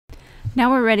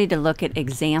Now we're ready to look at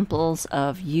examples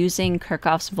of using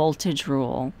Kirchhoff's voltage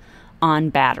rule on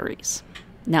batteries.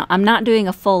 Now I'm not doing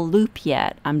a full loop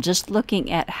yet. I'm just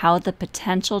looking at how the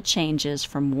potential changes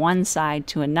from one side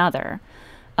to another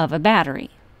of a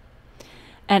battery.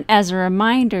 And as a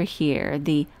reminder here,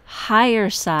 the higher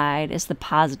side is the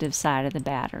positive side of the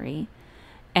battery,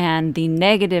 and the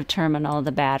negative terminal of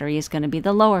the battery is going to be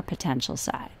the lower potential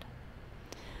side.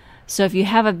 So if you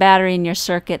have a battery in your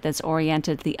circuit that's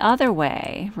oriented the other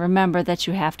way, remember that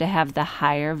you have to have the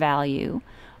higher value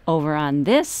over on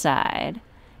this side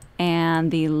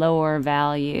and the lower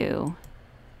value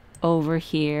over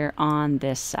here on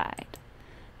this side.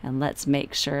 And let's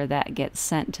make sure that gets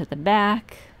sent to the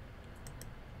back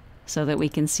so that we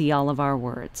can see all of our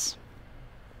words.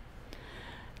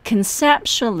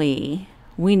 Conceptually,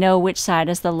 we know which side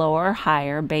is the lower or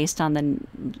higher based on the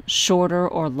shorter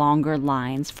or longer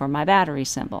lines for my battery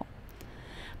symbol.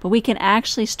 But we can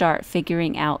actually start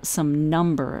figuring out some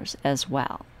numbers as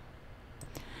well.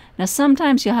 Now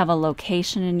sometimes you'll have a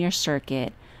location in your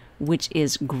circuit which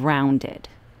is grounded,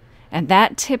 and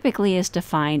that typically is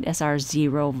defined as our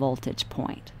 0 voltage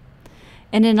point.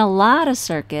 And in a lot of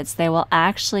circuits, they will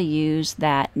actually use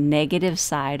that negative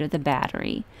side of the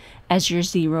battery as your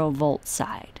 0 volt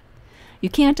side. You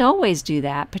can't always do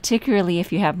that, particularly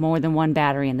if you have more than one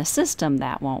battery in the system,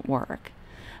 that won't work.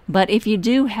 But if you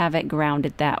do have it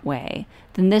grounded that way,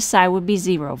 then this side would be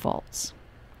 0 volts.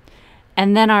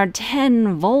 And then our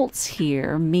 10 volts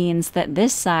here means that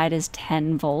this side is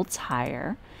 10 volts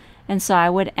higher, and so I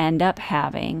would end up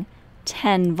having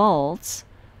 10 volts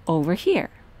over here.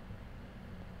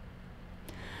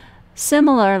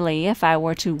 Similarly, if I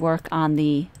were to work on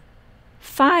the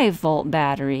 5 volt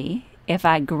battery, if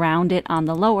I ground it on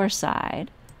the lower side,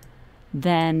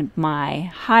 then my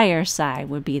higher side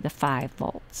would be the 5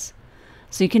 volts.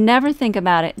 So you can never think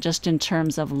about it just in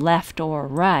terms of left or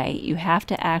right. You have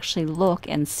to actually look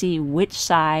and see which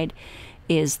side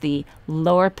is the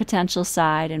lower potential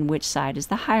side and which side is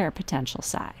the higher potential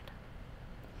side.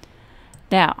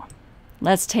 Now,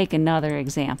 let's take another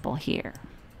example here.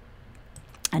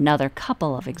 Another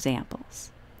couple of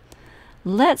examples.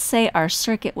 Let's say our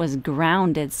circuit was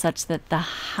grounded such that the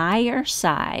higher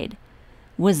side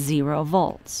was 0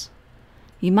 volts.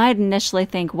 You might initially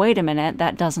think, wait a minute,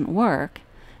 that doesn't work,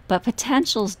 but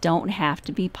potentials don't have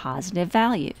to be positive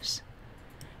values.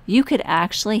 You could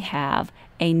actually have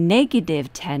a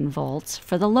negative 10 volts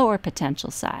for the lower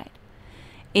potential side.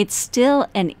 It's still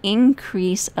an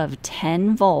increase of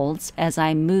 10 volts as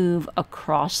I move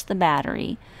across the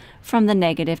battery from the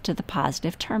negative to the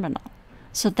positive terminal.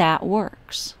 So that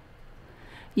works.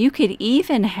 You could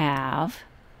even have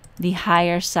the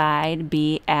higher side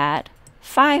be at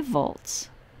 5 volts.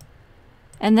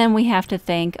 And then we have to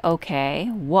think, okay,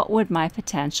 what would my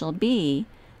potential be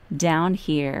down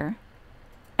here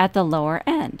at the lower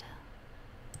end?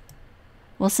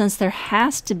 Well, since there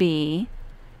has to be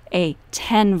a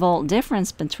 10 volt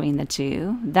difference between the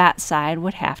two, that side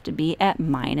would have to be at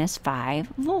minus 5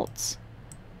 volts.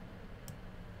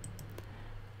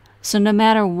 So no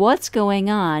matter what's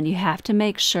going on, you have to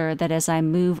make sure that as I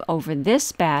move over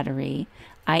this battery,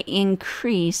 I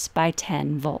increase by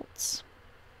 10 volts.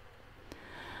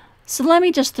 So let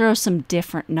me just throw some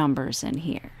different numbers in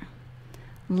here.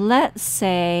 Let's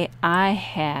say I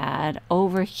had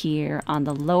over here on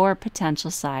the lower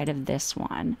potential side of this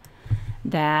one,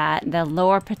 that the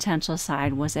lower potential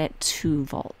side was at 2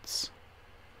 volts.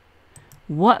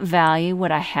 What value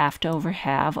would I have to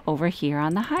have over here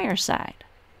on the higher side?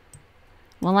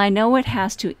 Well, I know it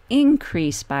has to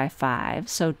increase by 5,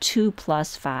 so 2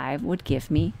 plus 5 would give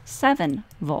me 7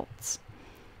 volts.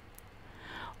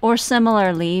 Or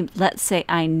similarly, let's say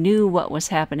I knew what was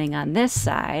happening on this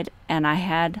side, and I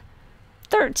had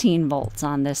 13 volts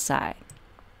on this side.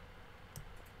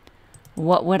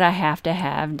 What would I have to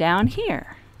have down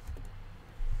here?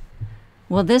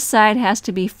 Well, this side has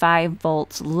to be 5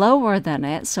 volts lower than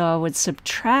it, so I would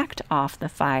subtract off the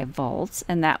 5 volts,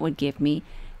 and that would give me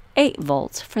 8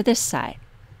 volts for this side.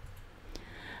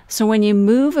 So when you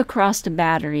move across the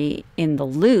battery in the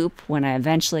loop, when I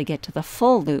eventually get to the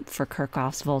full loop for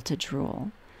Kirchhoff's voltage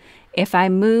rule, if I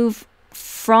move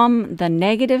from the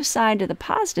negative side to the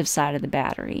positive side of the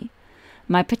battery,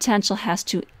 my potential has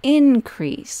to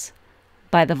increase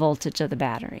by the voltage of the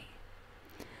battery.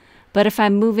 But if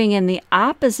I'm moving in the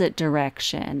opposite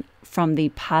direction from the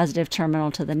positive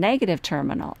terminal to the negative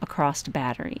terminal across the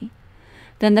battery,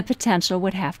 then the potential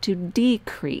would have to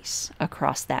decrease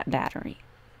across that battery.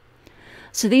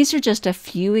 So these are just a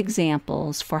few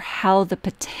examples for how the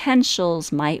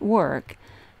potentials might work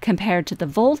compared to the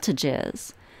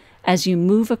voltages as you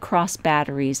move across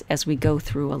batteries as we go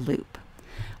through a loop.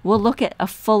 We'll look at a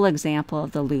full example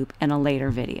of the loop in a later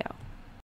video.